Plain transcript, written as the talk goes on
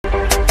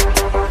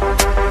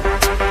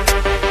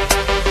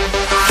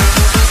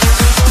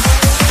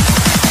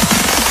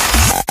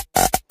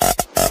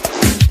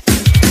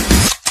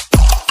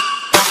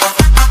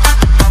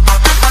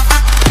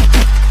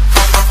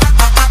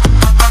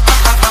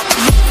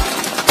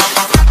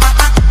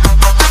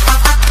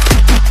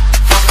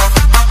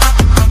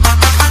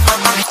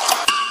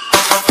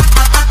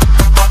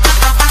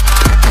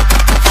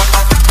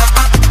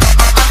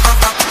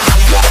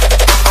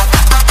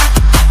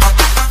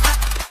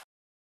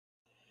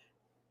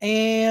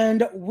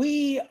And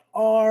we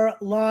are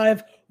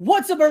live.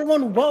 What's up,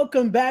 everyone?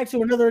 Welcome back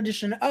to another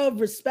edition of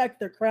Respect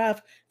the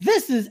Craft.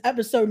 This is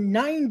episode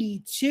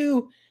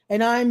 92,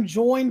 and I'm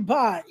joined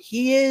by,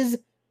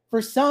 for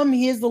some,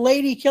 he is the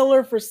lady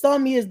killer. For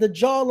some, he is the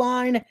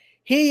jawline.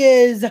 He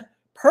is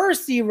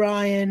Percy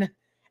Ryan.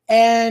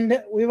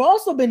 And we've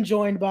also been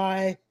joined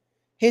by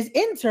his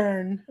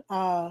intern,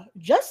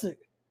 Jessica.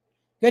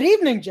 Good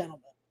evening,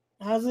 gentlemen.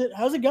 How's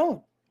it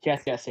going?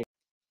 Jesse.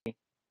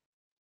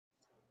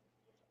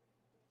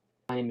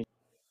 My name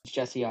is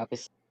Jesse,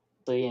 obviously,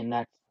 and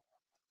that's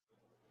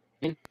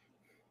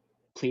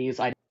please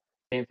identify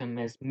him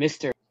as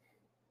Mr.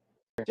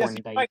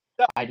 Jesse, That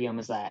you ID him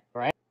as that,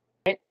 right?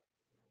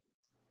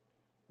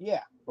 Yeah.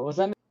 What was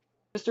that,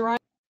 Mr.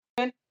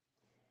 Ryan?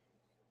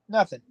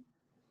 Nothing.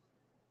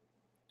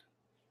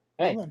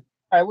 Hey. All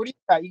right, what do you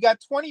got? You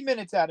got 20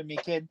 minutes out of me,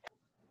 kid.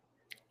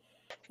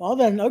 Well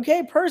then,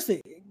 okay,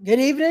 Percy. Good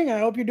evening. I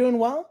hope you're doing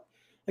well.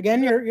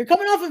 Again, you're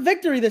coming off a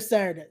victory this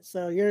Saturday,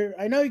 so you're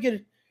a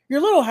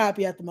little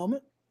happy at the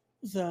moment.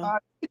 So I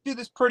could do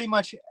this pretty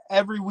much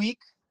every week,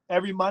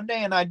 every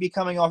Monday, and I'd be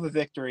coming off a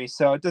victory,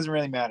 so it doesn't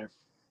really matter.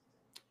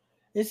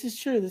 This is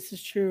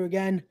true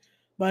again.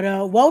 But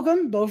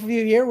welcome, both of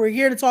you here. We're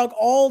here to talk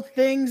all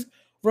things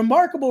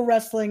remarkable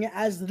wrestling,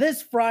 as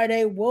this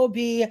Friday will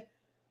be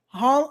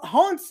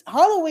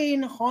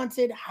Halloween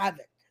Haunted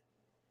Havoc.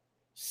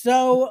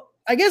 So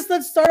I guess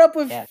let's start up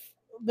with,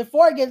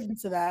 before I get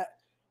into that,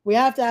 we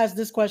have to ask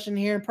this question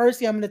here. And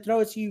Percy, I'm going to throw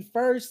it to you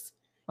first.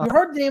 You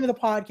heard the name of the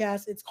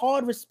podcast. It's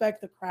called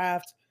Respect the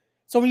Craft.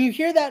 So when you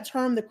hear that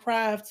term, the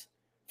craft,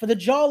 for the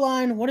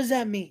jawline, what does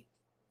that mean?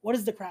 What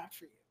is the craft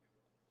for you?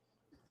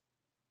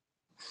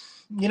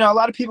 You know, a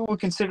lot of people would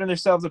consider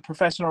themselves a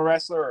professional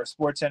wrestler or a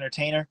sports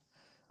entertainer.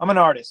 I'm an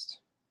artist.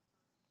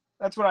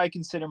 That's what I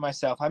consider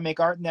myself. I make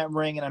art in that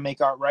ring, and I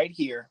make art right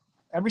here.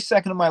 Every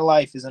second of my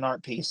life is an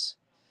art piece.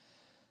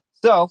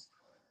 So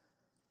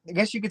I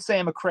guess you could say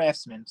I'm a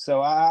craftsman.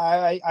 So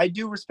I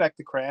do respect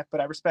the craft, but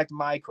I respect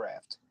my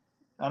craft.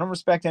 I don't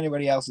respect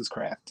anybody else's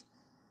craft.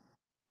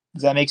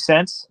 Does that make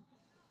sense?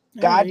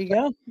 There you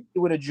go.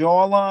 With a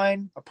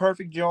jawline, a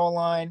perfect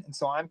jawline, and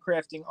so I'm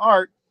crafting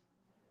art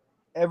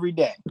every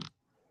day.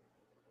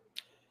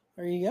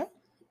 There you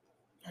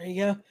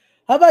go.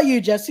 How about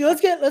you, Jesse? Let's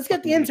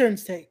get the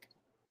intern's take.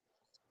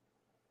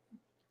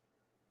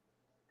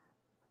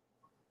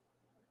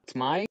 It's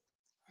my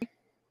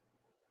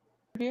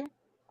view.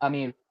 I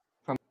mean,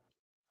 from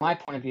my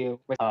point of view,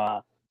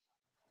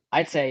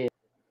 I'd say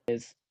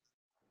is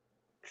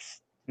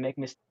to make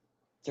Mr.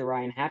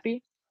 Ryan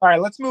happy. All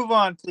right, let's move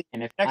on, please.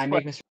 And if I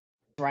make Mr.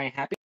 Ryan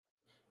happy,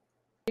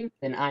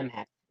 then I'm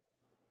happy.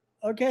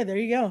 Okay, there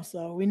you go.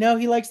 So we know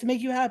he likes to make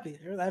you happy.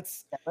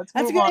 That's a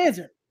good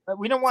answer.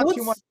 We don't want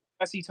too much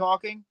Jesse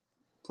talking,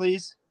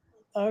 please.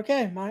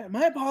 Okay,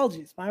 my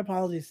apologies.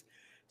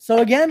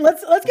 So again,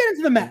 let's get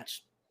into the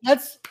match.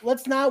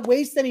 Let's not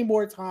waste any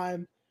more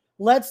time.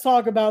 Let's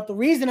talk about the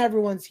reason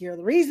everyone's here,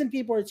 the reason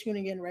people are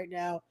tuning in right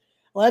now.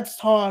 Let's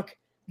talk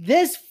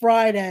this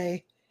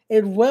Friday.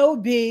 It will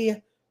be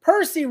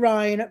Percy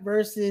Ryan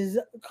versus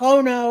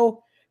Kono,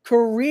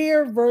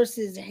 career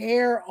versus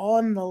hair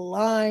on the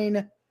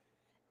line.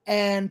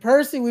 And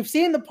Percy, we've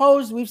seen the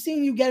pose. We've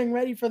seen you getting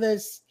ready for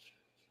this.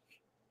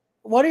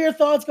 What are your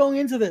thoughts going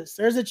into this?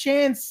 There's a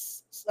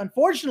chance,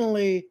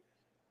 unfortunately,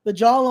 the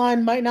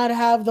jawline might not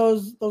have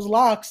those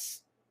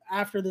locks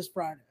after this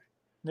Friday.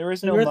 There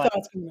is no might.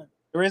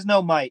 There is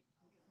no might.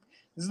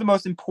 This is the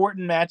most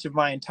important match of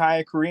my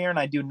entire career, and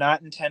I do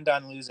not intend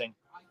on losing.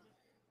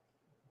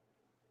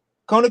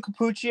 Kono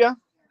Capuccia,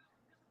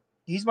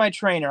 he's my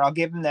trainer. I'll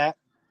give him that.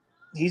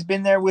 He's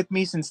been there with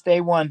me since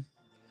day one.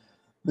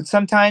 But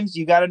sometimes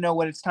you got to know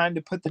when it's time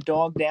to put the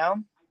dog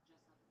down.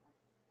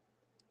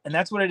 And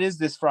that's what it is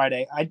this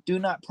Friday. I do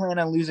not plan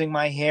on losing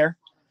my hair.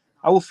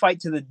 I will fight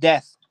to the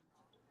death.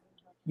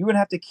 You would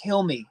have to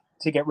kill me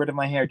to get rid of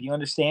my hair. Do you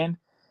understand?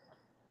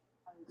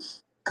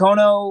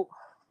 Kono,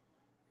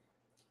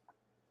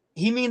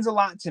 he means a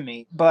lot to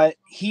me, but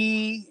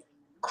he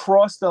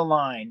crossed the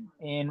line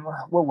in,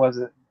 what was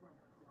it?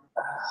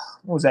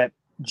 What was that?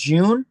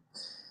 June.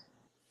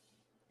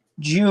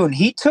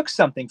 He took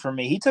something from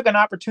me. He took an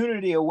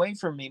opportunity away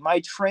from me.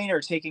 My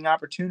trainer taking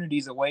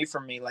opportunities away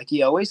from me, like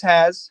he always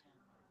has.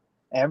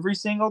 Every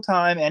single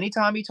time,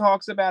 anytime he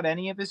talks about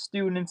any of his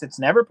students, it's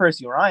never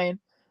Percy Ryan.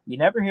 You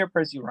never hear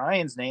Percy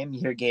Ryan's name.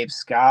 You hear Gabe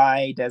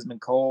Skye,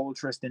 Desmond Cole,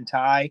 Tristan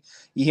Ty.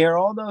 You hear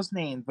all those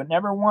names, but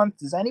never once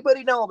does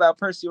anybody know about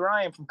Percy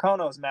Ryan from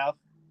Kono's mouth.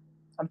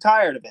 I'm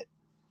tired of it.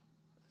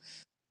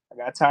 I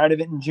got tired of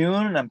it in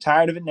June, and I'm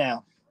tired of it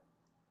now.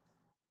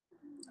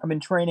 I've been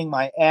training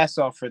my ass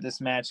off for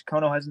this match.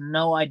 Kono has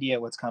no idea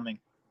what's coming.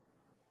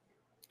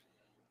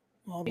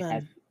 Well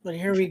then, but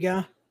here we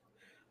go.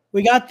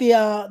 We got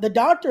the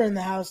doctor in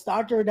the house.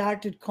 Dr.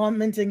 Redacted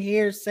commenting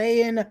here,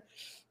 saying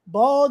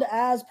bald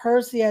as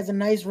Percy has a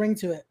nice ring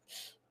to it.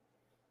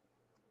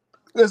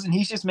 Listen,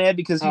 he's just mad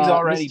because he's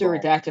already Mr.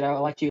 bald. Redacted, I would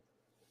like to.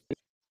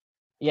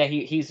 Yeah,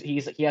 he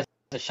has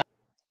a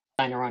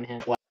shiner on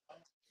him.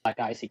 Black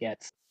eyes he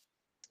gets.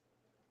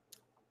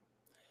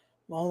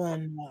 Well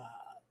then,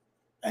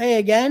 hey,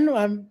 again,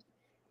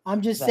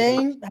 I'm just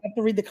saying I have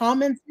to read the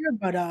comments here,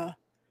 but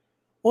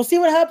we'll see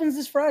what happens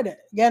this Friday.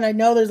 Again, I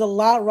know there's a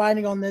lot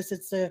riding on this.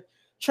 It's a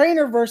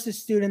trainer versus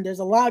student. There's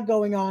a lot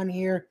going on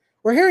here.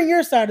 We're hearing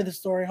your side of the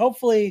story.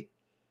 Hopefully,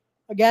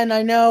 again,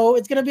 I know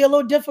it's going to be a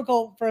little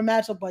difficult for a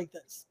matchup like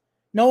this.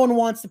 No one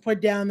wants to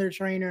put down their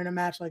trainer in a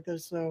match like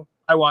this. So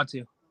I want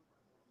to.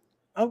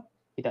 Oh,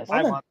 He does.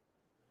 well then,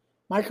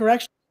 my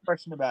correction.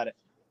 Question about it.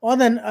 Well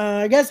then,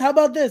 I guess how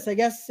about this? I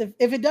guess if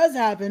it does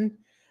happen,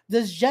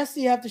 does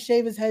Jesse have to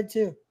shave his head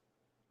too?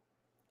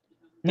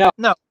 No.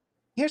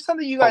 Here's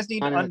something you guys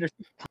need to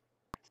understand.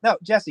 No,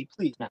 Jesse,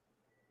 please. No.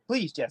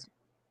 Please, Jesse.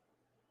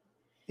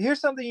 Here's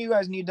something you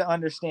guys need to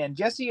understand.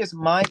 Jesse is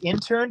my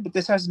intern, but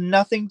this has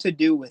nothing to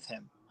do with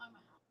him.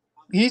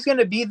 He's going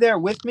to be there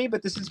with me,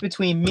 but this is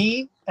between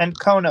me and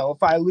Kono.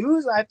 If I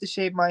lose, I have to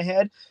shave my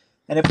head.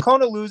 And if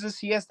Kono loses,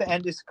 he has to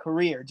end his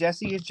career.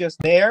 Jesse is just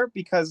there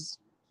because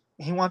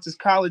he wants his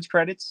college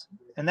credits,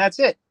 and that's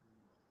it.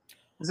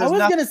 I was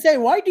going to say,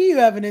 why do you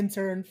have an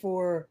intern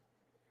for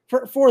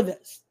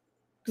this?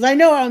 Because I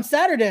know on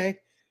Saturday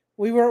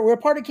we're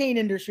part of Kane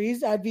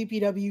Industries at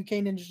VPW.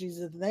 Kane Industries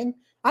is the thing.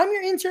 I'm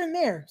your intern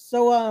there.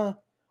 So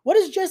what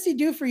does Jesse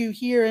do for you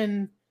here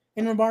in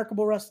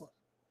Remarkable Wrestling?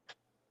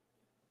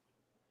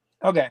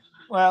 Okay.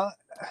 Well,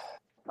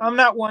 I'm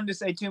not one to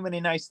say too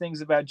many nice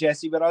things about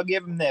Jesse, but I'll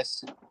give him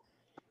this.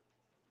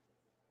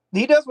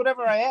 He does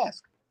whatever I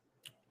ask.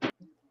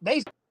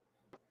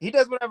 He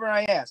does whatever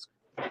I ask.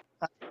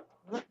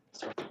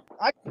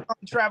 I can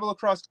travel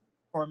across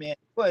for me,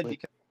 but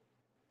because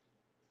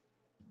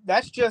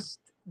that's just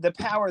the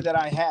power that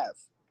I have.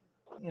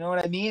 You know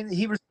what I mean?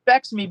 He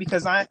respects me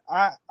because I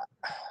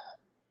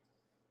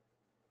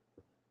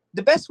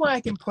the best way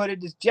I can put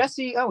it is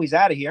Jesse. Oh, he's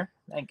out of here.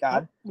 Thank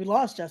God. We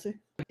lost Jesse.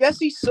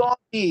 Jesse saw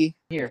me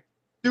here,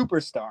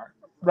 superstar,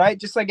 right?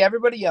 Just like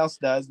everybody else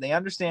does. They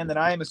understand that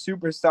I am a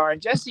superstar.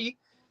 And Jesse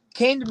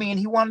came to me and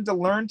he wanted to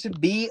learn to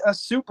be a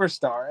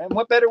superstar. And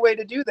what better way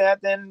to do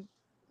that than,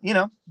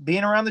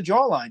 being around the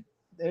jawline?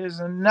 There's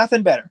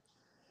nothing better.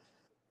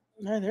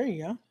 Oh, there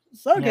you go.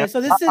 So, okay, so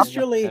this is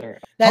truly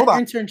that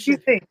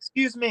internship.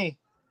 Excuse me.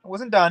 I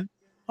wasn't done.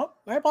 Oh,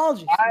 my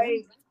apologies.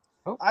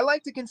 I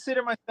like to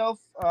consider myself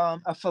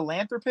a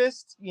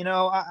philanthropist.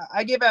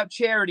 I give out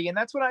charity, and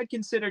that's what I'd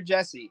consider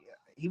Jesse.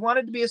 He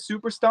wanted to be a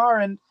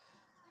superstar, and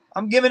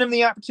I'm giving him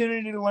the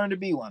opportunity to learn to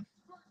be one.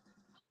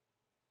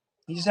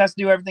 He just has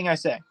to do everything I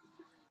say.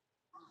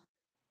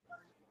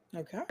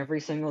 Okay.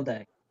 Every single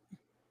day.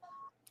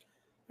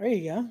 There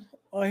you go.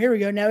 Well, here we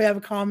go. Now we have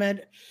a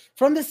comment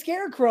from the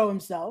Scarecrow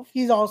himself.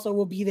 He's also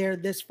will be there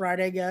this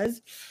Friday,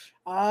 guys.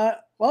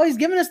 Well, he's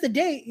giving us the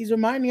date. He's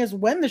reminding us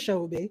when the show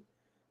will be.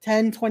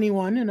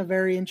 10/21 in a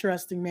very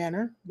interesting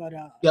manner. But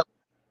yep.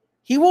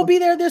 He will be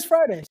there this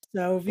Friday.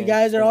 So if you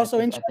guys are also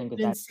interested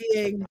in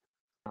seeing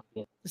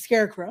the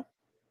Scarecrow.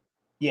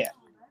 Yeah.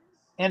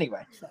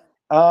 Anyway.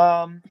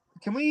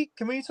 Can we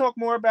talk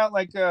more about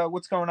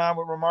what's going on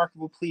with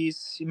Remarkable,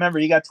 please? Remember,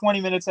 you got 20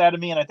 minutes out of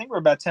me, and I think we're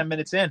about 10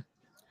 minutes in.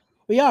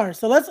 We are.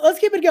 So let's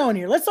keep it going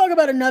here. Let's talk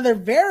about another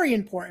very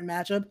important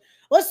matchup.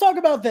 Let's talk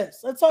about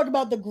this. Let's talk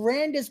about the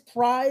grandest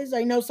prize.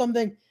 I know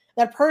something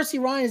that Percy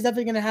Ryan is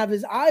definitely going to have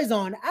his eyes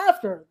on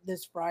after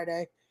this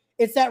Friday.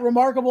 It's that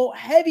Remarkable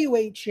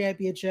Heavyweight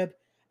Championship,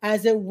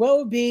 as it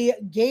will be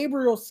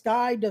Gabriel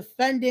Sky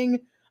defending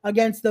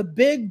against the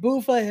big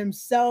boofa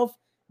himself,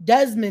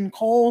 Desmond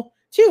Cole.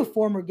 2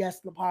 former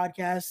guests of the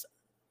podcast.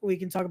 We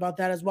can talk about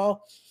that as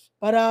well.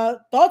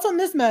 But thoughts on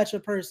this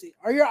matchup, Percy?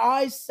 Are your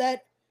eyes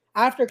set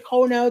after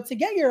Kono to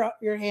get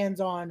your hands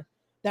on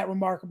that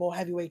Remarkable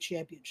Heavyweight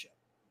Championship?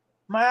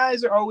 My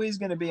eyes are always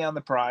going to be on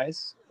the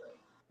prize.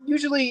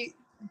 Usually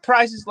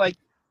prizes like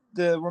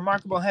the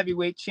Remarkable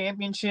Heavyweight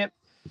Championship,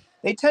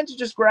 they tend to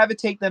just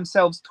gravitate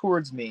themselves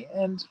towards me.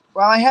 And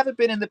while I haven't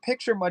been in the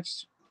picture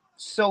much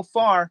so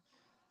far,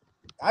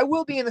 I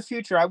will be in the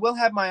future. I will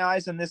have my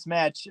eyes on this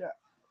match.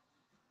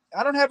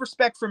 I don't have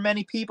respect for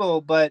many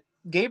people, but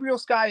Gabriel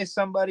Sky is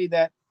somebody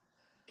that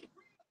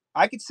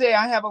I could say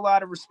I have a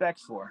lot of respect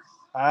for.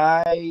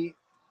 I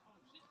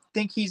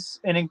think he's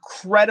an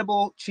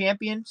incredible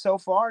champion so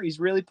far. He's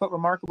really put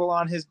Remarkable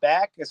on his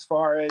back as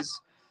far as,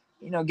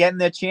 getting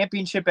the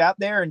championship out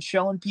there and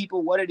showing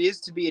people what it is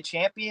to be a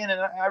champion,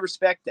 and I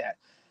respect that.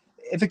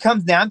 If it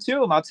comes down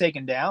to him, I'll take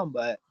him down,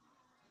 but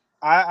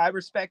I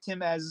respect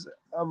him as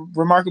a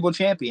Remarkable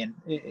champion.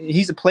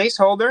 He's a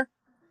placeholder,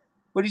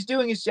 but he's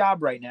doing his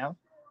job right now.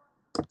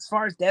 As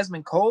far as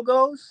Desmond Cole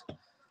goes,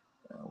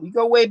 we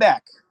go way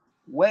back.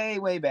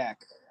 Way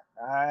back.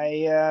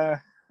 I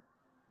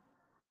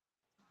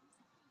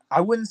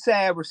wouldn't say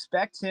I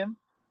respect him.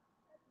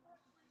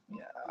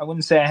 I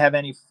wouldn't say I have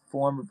any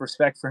form of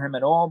respect for him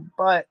at all,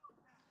 but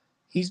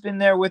he's been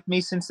there with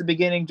me since the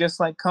beginning, just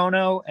like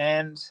Kono.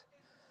 And,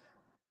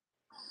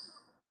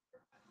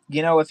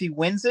 if he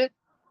wins it,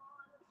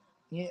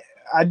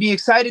 I'd be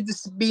excited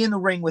to be in the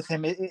ring with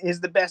him. It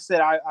is the best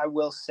that I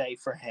will say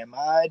for him.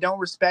 I don't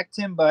respect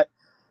him, but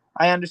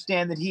I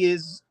understand that he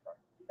is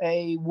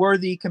a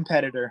worthy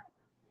competitor.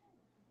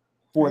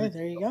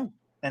 There you go.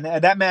 And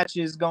that match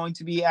is going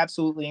to be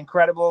absolutely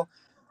incredible.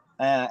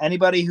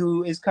 Anybody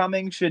who is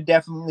coming should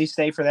definitely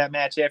stay for that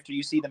match after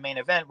you see the main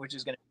event, which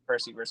is going to be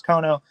Percy versus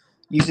Kono.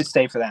 You should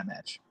stay for that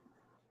match.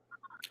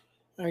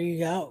 There you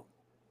go.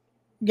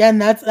 Again,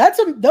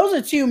 those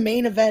are two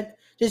main event,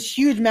 just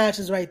huge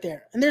matches right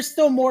there. And there's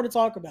still more to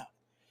talk about.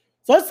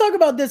 So let's talk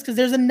about this because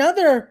there's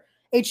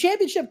a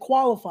championship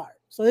qualifier.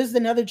 So this is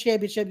another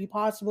championship you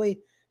possibly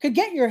could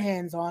get your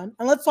hands on.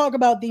 And let's talk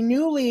about the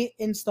newly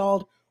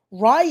installed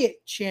Riot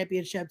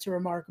Championship to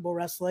Remarkable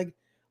Wrestling.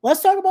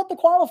 Let's talk about the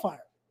qualifier.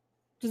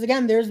 Because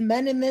again, there's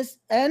men in this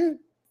and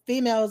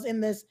females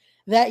in this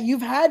that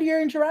you've had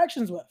your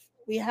interactions with.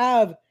 We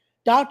have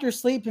Dr.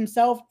 Sleep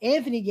himself,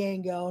 Anthony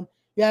Gangone.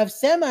 You have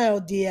Samuel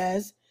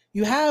Diaz.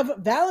 You have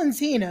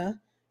Valentina.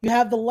 You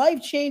have the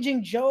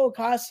life-changing Joe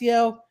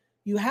Ocasio.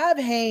 You have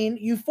Hayne.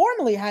 You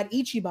formerly had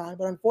Ichiban,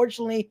 but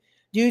unfortunately,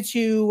 due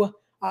to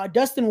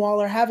Dustin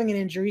Waller having an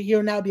injury,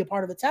 he'll now be a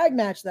part of a tag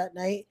match that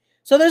night.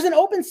 So there's an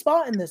open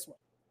spot in this one.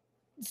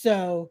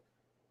 So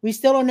we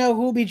still don't know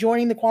who will be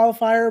joining the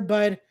qualifier,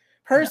 but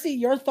Percy,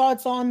 your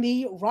thoughts on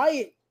the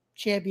Riot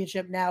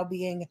Championship now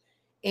being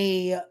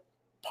a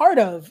part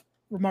of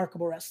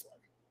Remarkable Wrestling?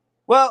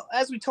 Well,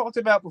 as we talked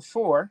about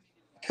before,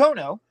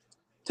 Kono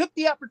took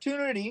the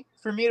opportunity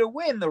for me to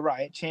win the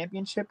Riot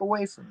Championship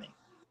away from me.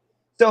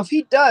 So if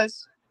he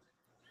does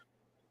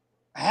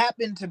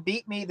happen to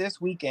beat me this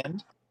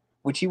weekend,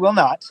 which he will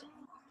not,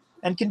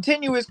 and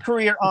continue his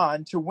career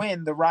on to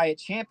win the Riot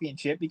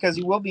Championship, because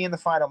he will be in the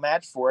final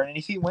match for it, and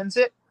if he wins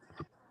it,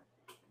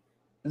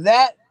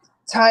 that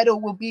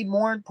title will be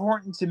more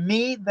important to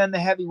me than the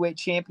Heavyweight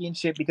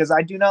Championship, because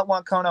I do not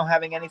want Kono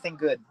having anything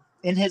good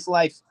in his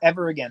life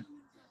ever again.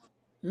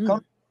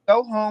 Kono,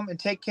 go home and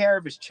take care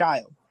of his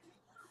child.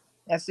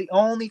 That's the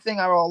only thing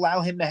I will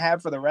allow him to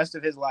have for the rest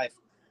of his life.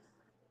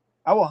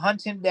 I will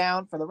hunt him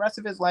down for the rest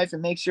of his life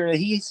and make sure that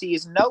he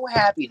sees no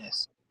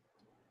happiness.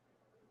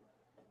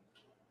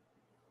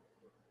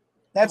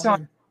 That's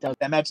on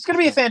that match. It's going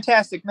to be a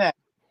fantastic match,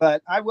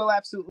 but I will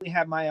absolutely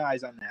have my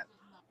eyes on that.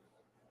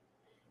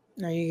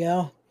 There you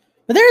go.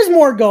 But there's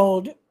more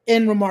gold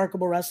in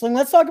Remarkable Wrestling.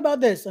 Let's talk about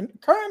this. And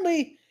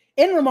currently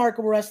in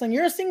Remarkable Wrestling,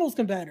 you're a singles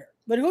competitor.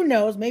 But who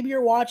knows? Maybe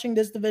you're watching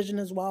this division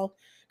as well,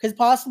 because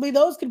possibly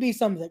those could be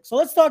something. So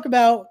let's talk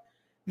about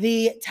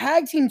the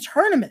tag team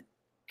tournament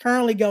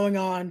currently going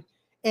on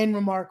in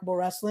Remarkable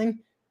Wrestling.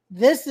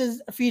 This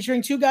is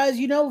featuring two guys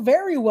you know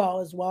very well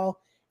as well.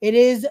 It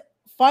is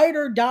Fight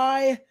or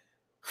Die,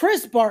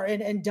 Chris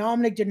Barton and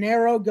Dominic De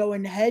Niro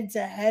going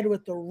head-to-head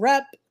with the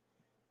Rep.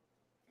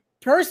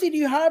 Percy, do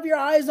you have your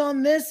eyes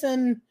on this?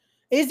 And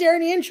is there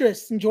any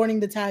interest in joining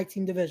the tag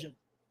team division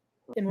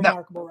in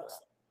Remarkable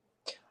Wrestling?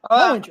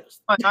 No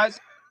interest. My eyes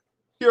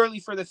purely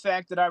for the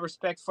fact that I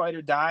respect Fight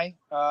or Die.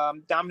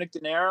 Dominic De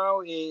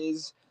Niro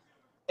is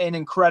an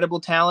incredible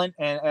talent,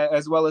 and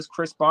as well as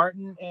Chris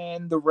Barton,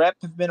 and the Rep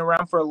have been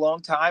around for a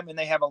long time, and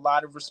they have a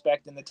lot of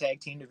respect in the tag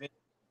team division.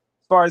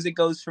 As far as it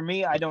goes for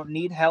me, I don't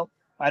need help.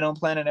 I don't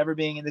plan on ever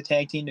being in the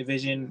tag team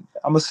division.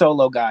 I'm a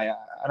solo guy.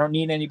 I don't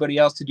need anybody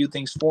else to do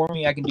things for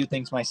me. I can do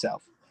things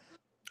myself.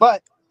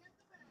 But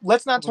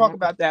let's not talk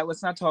about that.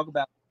 Let's not talk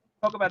about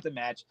the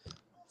match.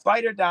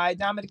 Fight or Die,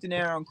 Dominic De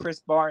Niro and Chris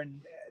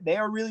Barton, they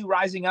are really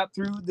rising up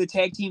through the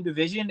tag team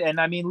division.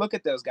 And I mean, look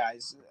at those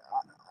guys.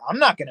 I'm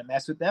not going to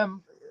mess with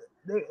them.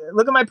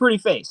 Look at my pretty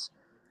face.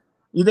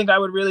 You think I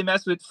would really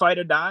mess with Fight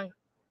or Die?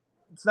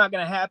 It's not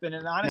going to happen.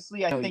 And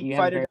honestly, I think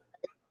Fight or Die,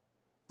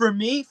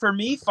 for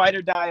me, Fight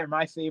or Die are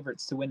my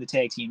favorites to win the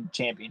tag team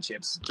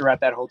championships throughout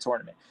that whole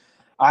tournament.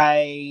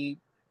 I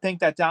think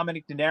that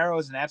Dominic De Niro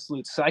is an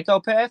absolute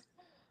psychopath,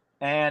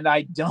 and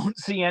I don't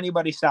see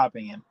anybody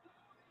stopping him.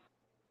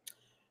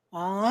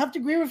 I'll have to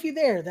agree with you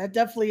there. That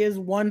definitely is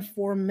one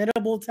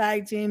formidable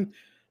tag team.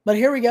 But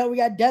here we go. We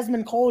got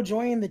Desmond Cole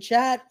joining the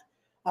chat.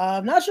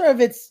 I'm not sure if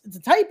it's a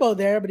typo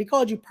there, but he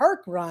called you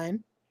Perk,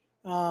 Ryan.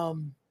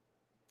 Hold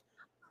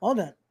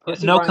on.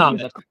 No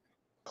comment.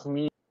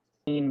 Clean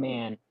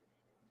man.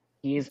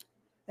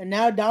 And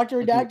now Dr.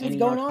 Redacted's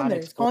going on there.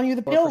 He's calling you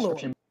the Pill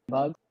Lord.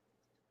 Bug.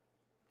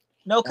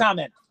 No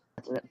comment.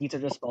 These are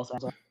just false.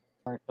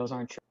 Those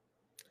aren't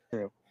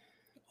true.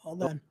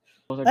 Hold on.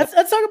 Let's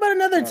talk about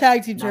another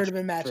tag team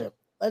tournament matchup. True.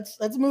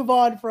 Let's move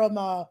on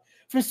from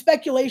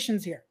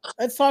speculations here.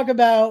 Let's talk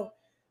about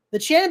the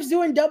champs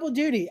doing double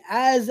duty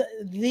as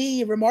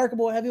the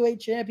Remarkable Heavyweight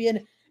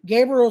Champion.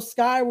 Gabriel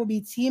Sky will be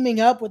teaming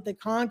up with the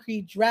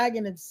Concrete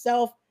Dragon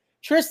himself,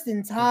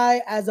 Tristan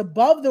Ty, as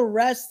Above the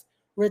Rest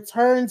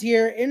returns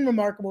here in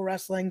Remarkable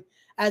Wrestling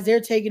as they're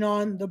taking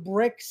on the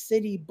Brick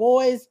City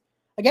Boys.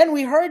 Again,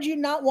 we heard you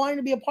not wanting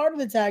to be a part of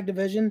the tag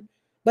division,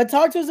 but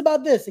talk to us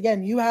about this.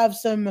 Again, you have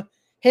some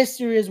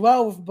history as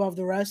well with Above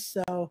the Rest,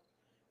 so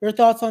your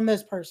thoughts on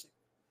this, Percy?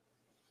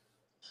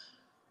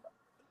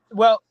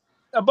 Well,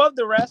 Above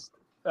the Rest,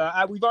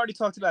 we've already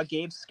talked about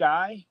Gabe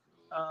Sky.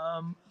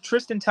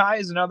 Tristan Ty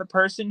is another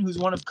person who's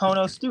one of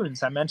Kono's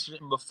students. I mentioned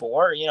him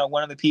before. You know,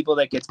 one of the people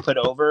that gets put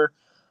over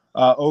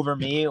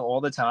me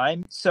all the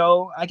time.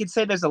 So I could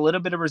say there's a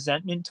little bit of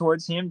resentment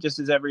towards him, just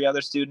as every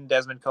other student,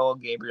 Desmond Cole,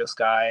 Gabriel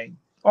Sky,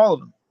 All of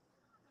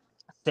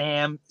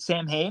them.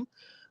 Sam Hain,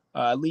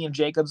 Liam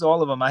Jacobs,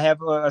 all of them. I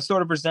have a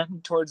sort of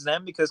resentment towards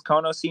them because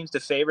Kono seems to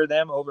favor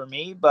them over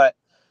me, but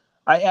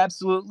I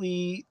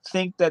absolutely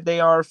think that they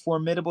are a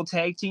formidable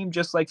tag team,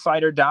 just like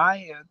Fight or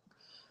Die.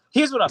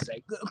 Here's what I'll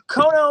say.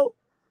 Kono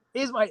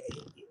is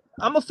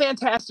I'm a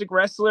fantastic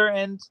wrestler,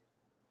 and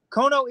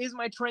Kono is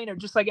my trainer,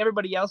 just like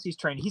everybody else he's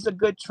trained. He's a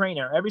good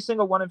trainer. Every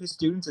single one of his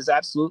students is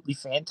absolutely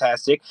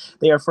fantastic.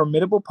 They are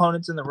formidable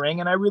opponents in the ring,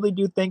 and I really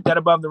do think that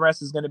Above the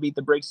Rest is going to beat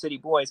the Break City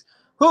Boys,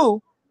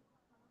 who,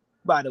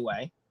 by the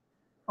way,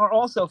 are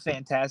also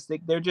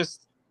fantastic. They're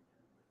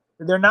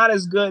not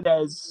as good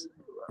as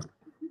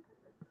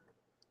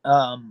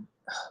Kono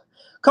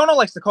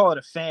likes to call it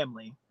a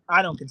family.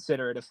 I don't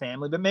consider it a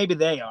family, but maybe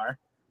they are.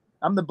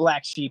 I'm the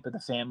black sheep of the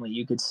family,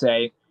 you could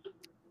say.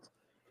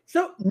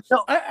 So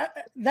No.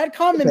 That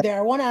comment there,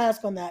 I want to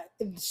ask on that.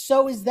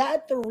 So is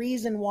that the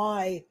reason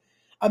why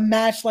a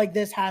match like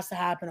this has to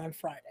happen on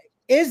Friday?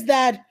 Is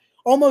that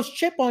almost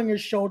chip on your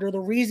shoulder the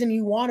reason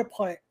you want to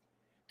put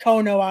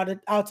Kono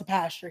out to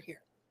pasture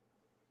here?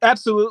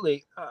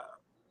 Absolutely.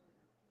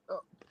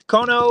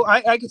 Kono,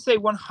 I could say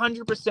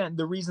 100%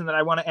 the reason that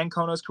I want to end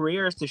Kono's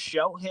career is to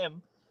show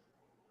him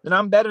that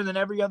I'm better than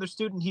every other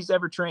student he's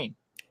ever trained.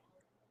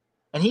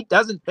 And he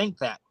doesn't think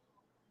that.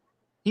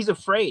 He's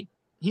afraid.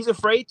 He's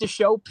afraid to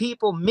show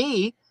people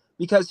me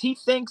because he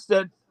thinks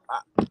that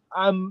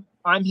I'm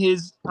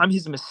his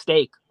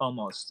mistake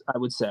almost, I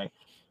would say.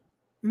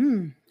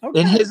 Okay.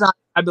 In his eye,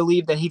 I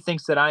believe that he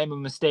thinks that I am a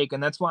mistake,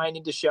 and that's why I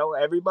need to show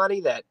everybody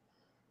that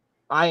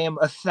I am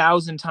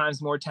 1,000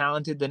 times more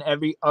talented than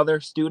every other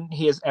student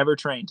he has ever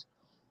trained.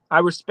 I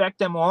respect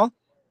them all,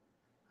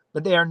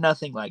 but they are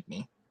nothing like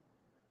me.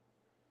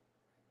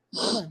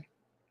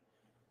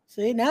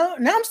 See, now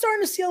I'm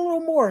starting to see a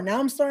little more. Now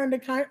I'm starting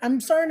to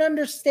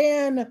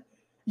understand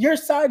your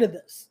side of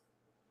this.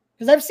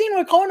 Because I've seen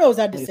what Kono's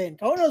had to say.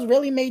 Kono's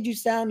really made you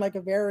sound like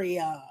a very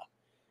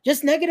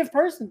just negative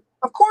person.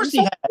 Of course he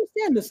has.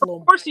 Understand this a little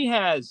more. Of course he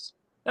has.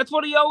 That's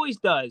what he always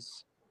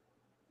does.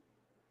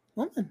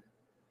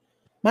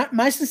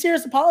 My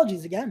sincerest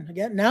apologies again.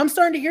 Now I'm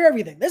starting to hear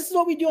everything. This is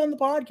what we do on the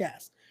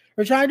podcast.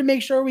 We're trying to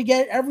make sure we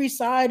get every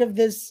side of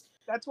this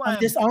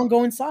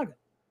ongoing saga.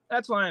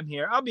 That's why I'm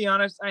here. I'll be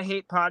honest. I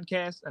hate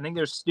podcasts. I think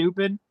they're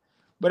stupid.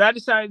 But I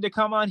decided to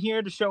come on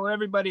here to show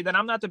everybody that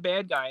I'm not the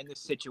bad guy in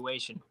this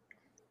situation.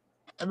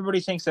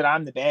 Everybody thinks that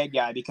I'm the bad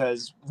guy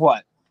because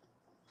what?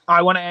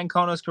 I want to end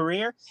Kono's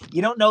career?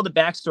 You don't know the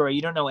backstory.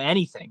 You don't know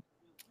anything.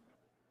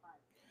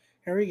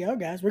 Here we go,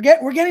 guys. We're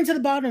getting to the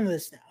bottom of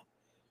this now.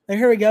 And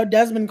here we go.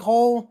 Desmond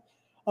Cole.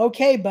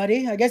 Okay,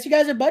 buddy. I guess you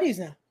guys are buddies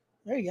now.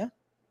 There you go.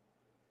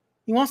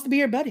 He wants to be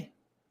your buddy.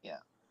 Yeah.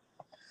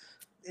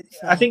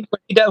 So. I think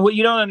what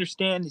you don't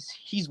understand is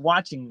he's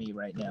watching me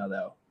right now,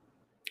 though.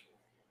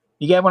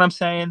 You get what I'm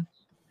saying?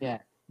 Yeah.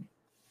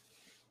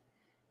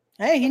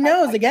 Hey, he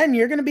knows. Again,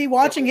 you're going to be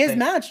watching his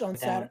match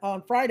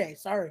on Friday.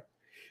 Sorry.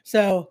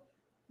 So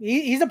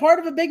he's a part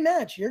of a big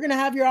match. You're going to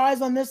have your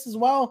eyes on this as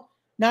well,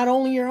 not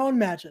only your own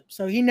matchup.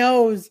 So he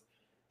knows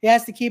he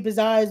has to keep his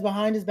eyes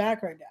behind his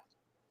back right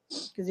now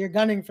because you're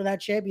gunning for that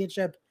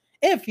championship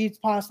if he's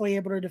possibly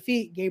able to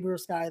defeat Gabriel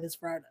Sky this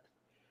Friday.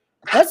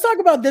 Let's talk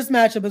about this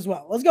matchup as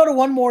well. Let's go to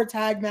one more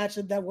tag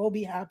matchup that will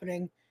be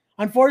happening.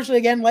 Unfortunately,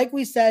 again, like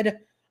we said,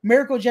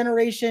 Miracle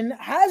Generation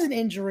has an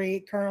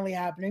injury currently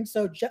happening,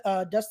 so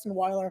Dustin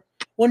Weiler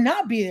will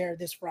not be there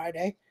this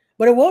Friday,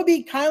 but it will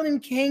be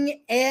Kylan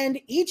King and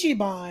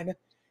Ichiban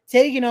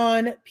taking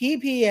on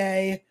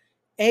PPA,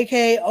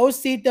 aka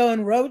Osito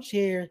and Roach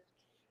here.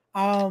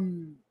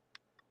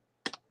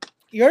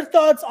 Your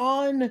thoughts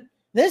on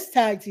this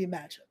tag team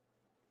matchup?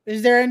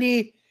 Is there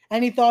any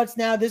thoughts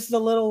now? This is a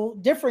little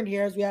different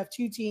here as we have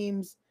two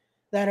teams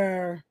that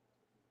are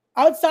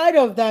outside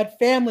of that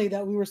family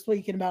that we were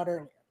speaking about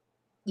earlier.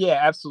 Yeah,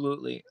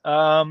 absolutely.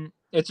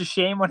 It's a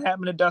shame what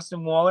happened to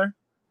Dustin Waller.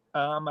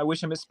 I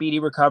wish him a speedy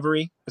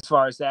recovery as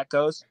far as that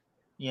goes.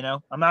 You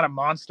know, I'm not a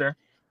monster.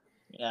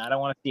 Yeah, I don't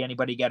want to see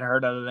anybody get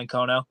hurt other than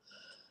Kono.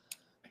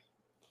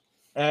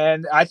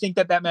 And I think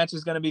that match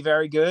is going to be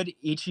very good.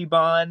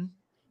 Ichiban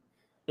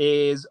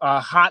is a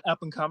hot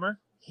up-and-comer.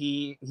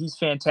 He's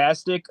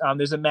fantastic.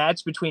 There's a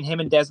match between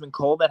him and Desmond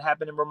Cole that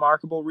happened in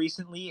Remarkable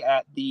recently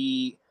at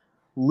the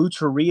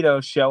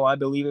Lucharido show, I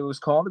believe it was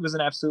called. It was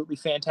an absolutely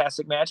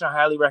fantastic match. I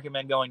highly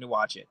recommend going to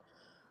watch it.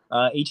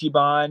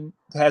 Ichiban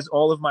has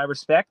all of my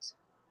respect,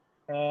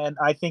 and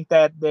I think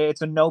that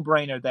it's a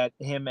no-brainer that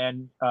him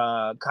and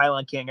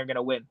Kylan King are going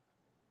to win.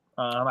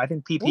 I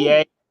think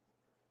PPA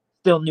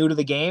still new to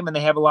the game, and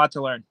they have a lot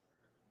to learn.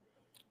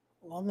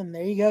 Well, then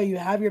there you go. You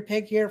have your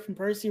pick here from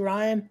Percy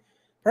Ryan.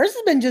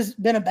 Percy's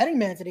been a betting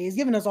man today. He's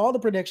given us all the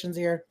predictions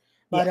here,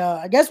 but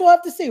I guess we'll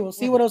have to see. We'll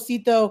see what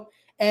Osito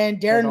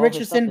and Darren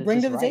Richardson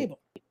bring to the table.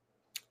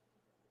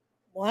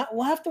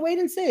 We'll have to wait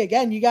and see.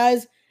 Again, you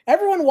guys,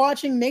 everyone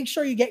watching, make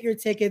sure you get your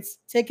tickets.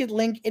 Ticket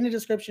link in the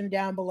description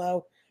down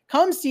below.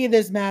 Come see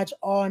this match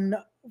on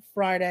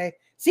Friday.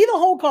 See the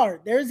whole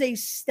card. There's a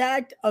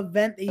stacked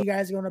event that you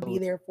guys are going to be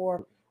there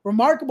for.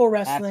 Remarkable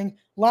Wrestling,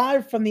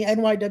 live from the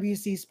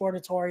NYWC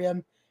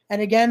Sportatorium.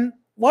 And again,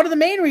 one of the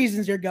main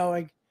reasons you're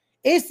going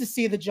is to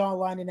see the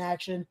Jawline in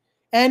action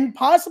and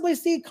possibly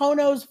see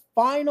Kono's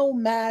final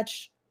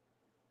match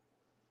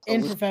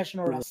in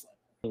professional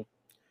wrestling.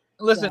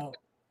 Listen,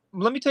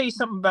 let me tell you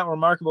something about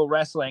Remarkable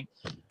Wrestling.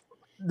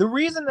 The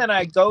reason that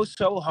I go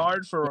so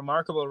hard for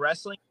Remarkable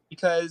Wrestling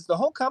because the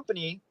whole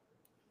company,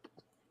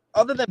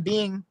 other than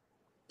being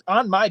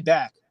on my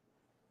back,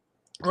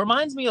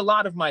 reminds me a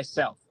lot of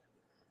myself.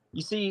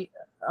 You see,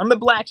 I'm the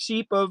black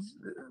sheep of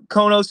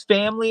Kono's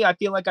family. I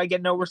feel like I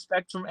get no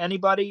respect from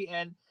anybody,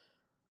 and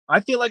I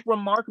feel like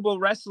Remarkable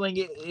Wrestling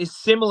is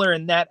similar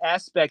in that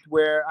aspect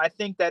where I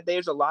think that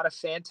there's a lot of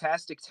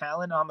fantastic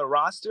talent on the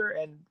roster,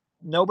 and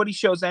nobody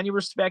shows any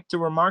respect to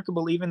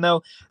Remarkable, even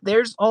though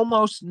there's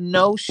almost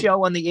no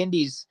show on the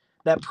indies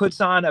that puts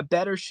on a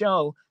better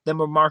show than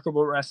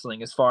Remarkable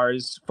Wrestling as far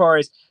as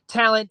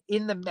talent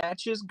in the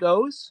matches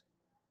goes.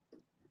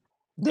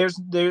 There's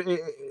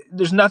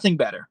nothing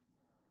better.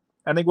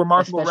 I think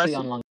Remarkable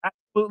Wrestling is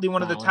absolutely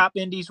one of the top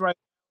indies right in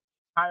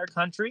the entire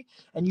country,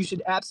 and you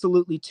should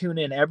absolutely tune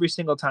in every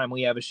single time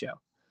we have a show.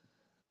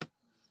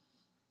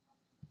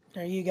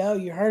 There you go.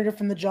 You heard it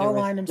from the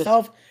Jawline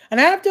himself. And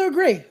I have to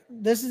agree.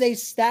 This is a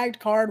stacked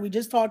card. We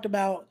just talked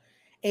about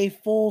a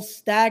full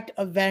stacked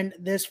event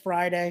this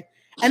Friday.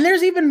 And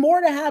there's even more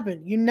to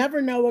happen. You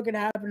never know what could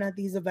happen at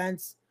these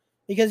events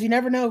because you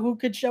never know who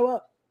could show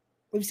up.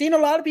 We've seen a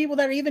lot of people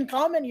that are even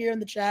comment here in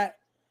the chat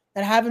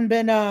that haven't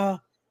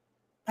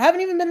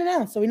even been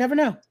announced, so we never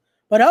know.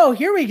 But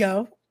here we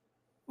go.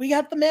 We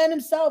got the man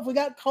himself. We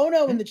got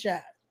Kono in the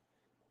chat.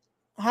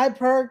 Hi,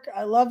 Perk.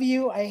 I love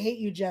you. I hate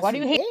you, Jesse. Why do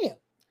you hate? Damn.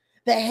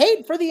 The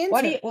hate for the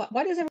intern.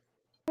 Why does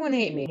everyone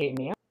hate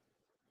me?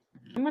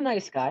 I'm a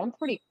nice guy. I'm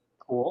pretty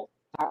cool.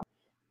 I'm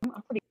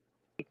pretty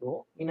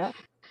cool, you know?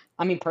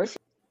 I mean, Percy.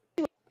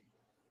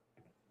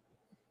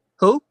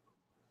 Who?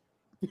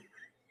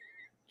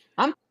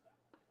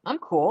 I'm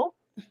cool.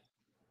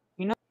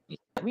 You know,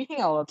 we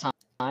hang out all the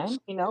time.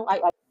 You know, I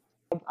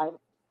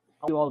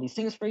do all these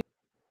things for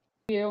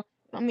you.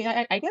 I mean,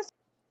 I guess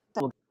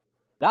I'm a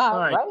guy, all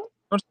right?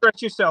 Don't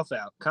stretch yourself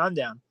out. Calm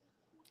down.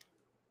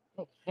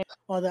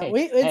 Well,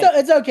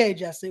 it's okay,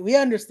 Jesse. We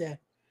understand.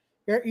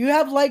 You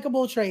have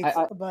likable traits,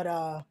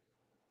 but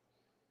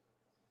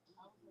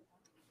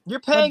you're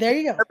paying there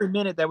you go. Every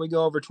minute that we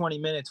go over 20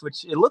 minutes,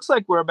 which it looks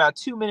like we're about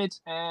 2 minutes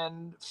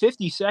and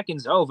 50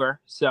 seconds over.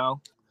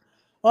 So,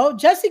 well,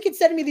 Jesse can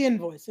send me the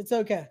invoice. It's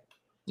okay.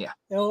 Yeah,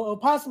 it'll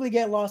possibly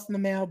get lost in the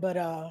mail, but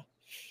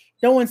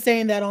no one's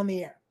saying that on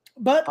the air.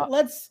 But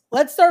let's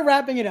start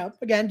wrapping it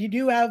up. Again, you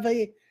do have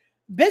a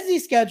busy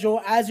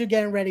schedule as you're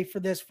getting ready for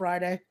this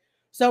Friday.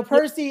 So,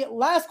 Percy,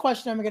 last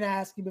question I'm going to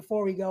ask you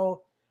before we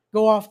go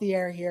off the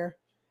air here,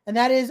 and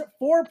that is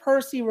for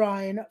Percy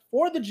Ryan,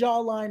 for the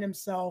Jawline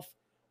himself,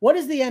 what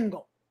is the end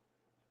goal?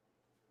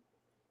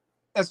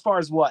 As far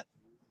as what?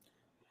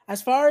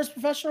 As far as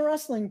professional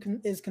wrestling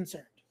is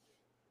concerned.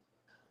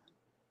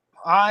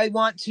 I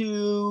want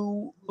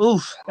to...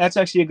 that's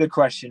actually a good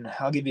question.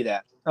 I'll give you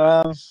that.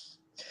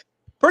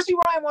 Percy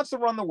Ryan wants to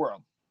run the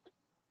world.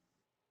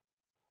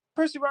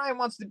 Percy Ryan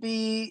wants to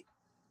be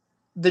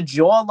the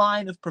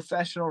Jawline of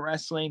professional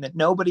wrestling that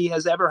nobody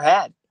has ever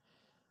had.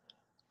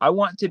 I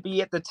want to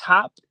be at the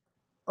top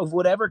of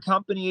whatever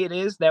company it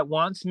is that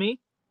wants me.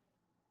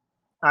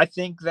 I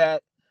think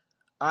that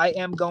I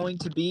am going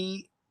to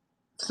be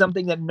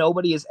something that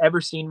nobody has ever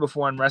seen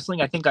before in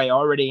wrestling. I think I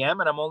already am,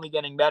 and I'm only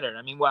getting better.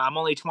 I mean, I'm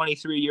only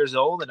 23 years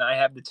old, and I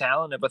have the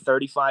talent of a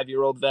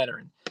 35-year-old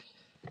veteran.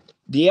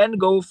 The end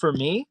goal for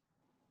me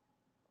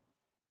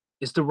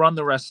is to run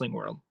the wrestling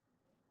world.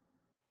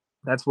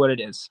 That's what it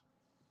is.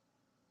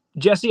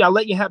 Jesse, I'll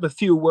let you have a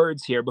few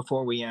words here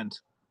before we end.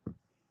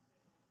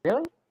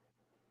 Really?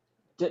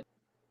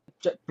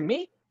 For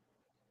me?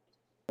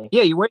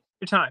 Yeah, you waste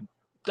your time.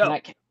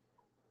 Go.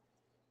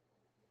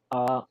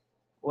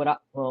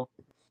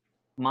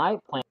 My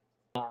plan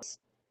is,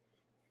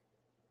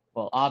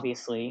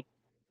 obviously,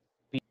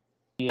 be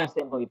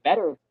significantly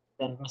better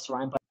than Mr.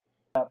 Ryan, but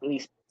at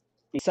least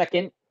be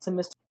second to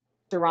Mr.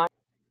 Ryan,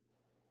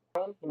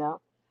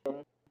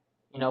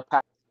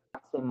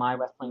 practicing my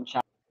wrestling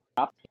chops.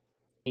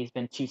 He's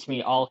been teaching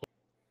me all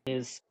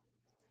his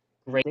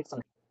greats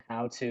on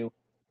how to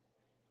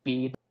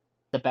be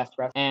the best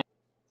wrestler.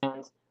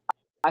 And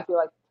I feel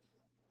like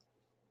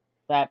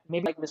that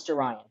maybe like Mr.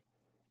 Ryan,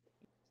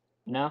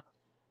 I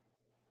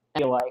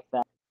feel like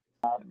that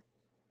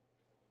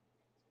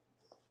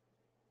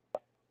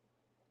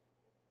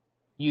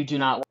you do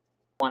not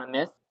want to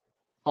miss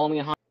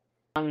Halloween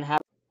and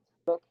Havoc.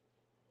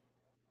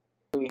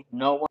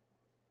 No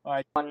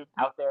one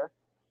out there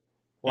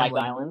like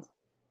Island.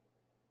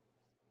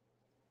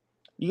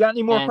 You got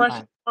any more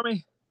questions for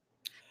me?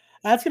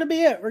 That's going to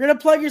be it. We're going to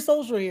plug your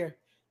social here.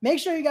 Make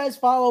sure you guys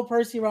follow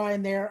Percy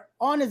Ryan there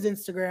on his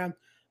Instagram.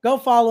 Go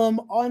follow him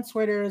on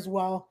Twitter as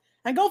well.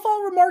 And go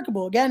follow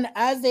Remarkable. Again,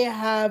 as they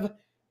have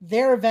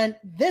their event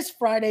this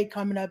Friday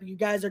coming up, you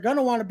guys are going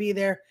to want to be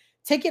there.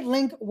 Ticket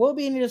link will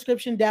be in the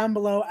description down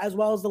below, as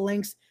well as the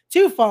links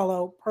to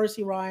follow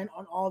Percy Ryan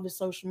on all of his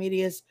social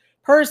medias.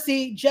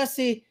 Percy,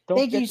 Jesse,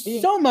 thank you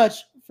so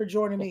much for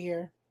joining me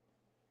here.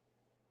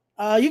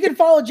 You can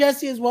follow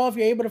Jesse as well if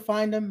you're able to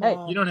find him. Hey,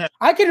 you don't have.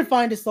 I couldn't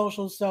find his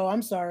socials, so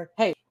I'm sorry.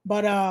 Hey,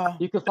 but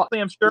you can follow.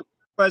 I'm sure it's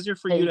a pleasure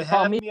for you to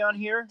have me on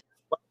here.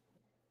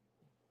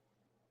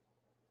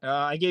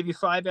 I gave you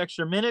 5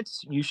 extra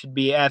minutes. You should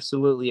be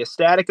absolutely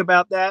ecstatic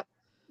about that.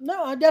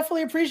 No, I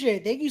definitely appreciate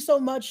it. Thank you so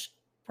much,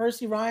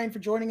 Percy Ryan, for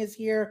joining us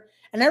here.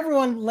 And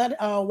everyone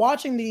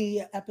watching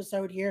the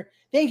episode here,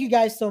 thank you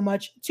guys so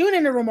much. Tune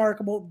in to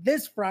Remarkable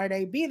this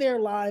Friday. Be there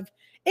live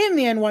in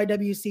the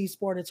NYWC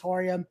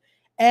Sportatorium.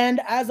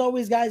 And as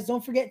always, guys,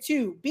 don't forget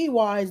to be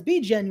wise,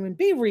 be genuine,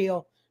 be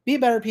real, be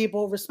better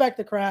people, respect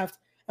the craft.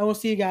 And we'll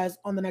see you guys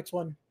on the next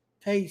one.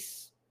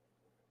 Peace.